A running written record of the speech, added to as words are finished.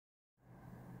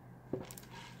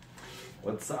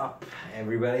What's up,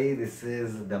 everybody? This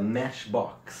is the mesh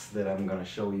box that I'm gonna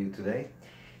show you today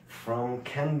from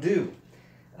Cajon.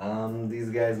 These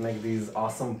guys make these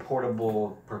awesome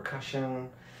portable percussion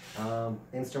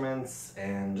instruments,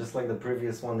 and just like the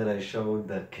previous one that I showed,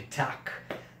 the Kitak,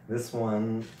 this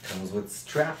one comes with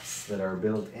straps that are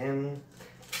built in,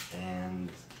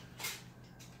 and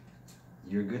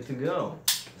you're good to go.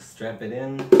 Strap it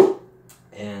in.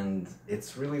 And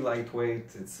it's really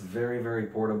lightweight, it's very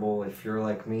portable. If you're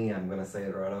like me, I'm gonna say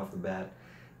it right off the bat,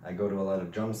 I go to a lot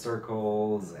of drum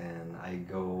circles and I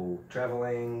go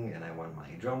traveling and I want my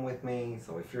drum with me.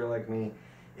 So if you're like me,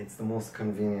 it's the most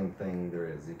convenient thing there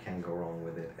is. You can't go wrong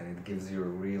with it, and it gives you a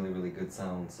really good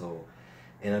sound. So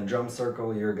in a drum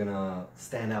circle, you're gonna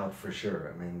stand out for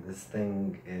sure. I mean, this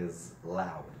thing is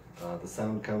loud. The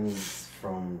sound comes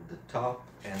from the top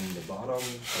and the bottom.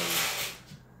 So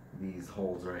these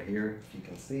holes right here, if you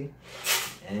can see,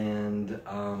 and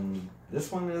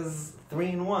this one is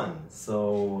 3-in-1,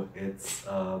 so it's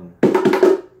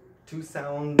 2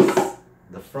 sounds,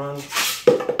 the front,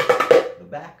 the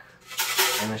back,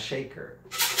 and a shaker.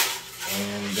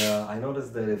 And I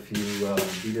noticed that if you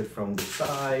beat it from the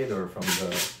side or from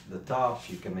the top,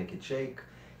 you can make it shake.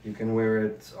 You can wear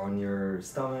it on your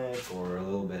stomach or a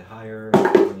little bit higher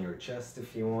on your chest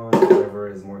if you want, whatever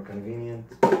is more convenient.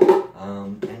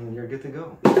 And you're good to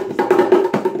go.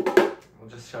 We'll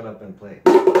just shut up and play.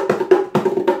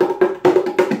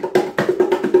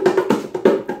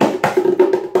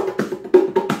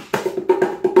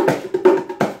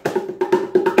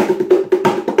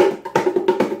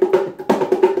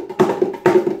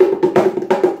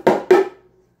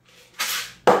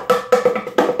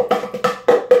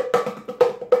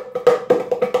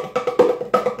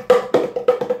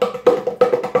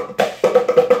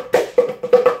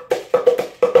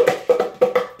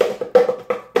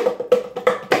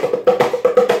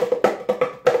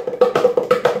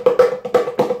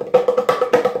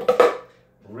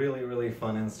 Really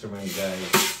fun instrument,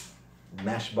 guys.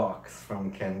 Mesh box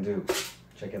from Cajon.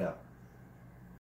 Check it out.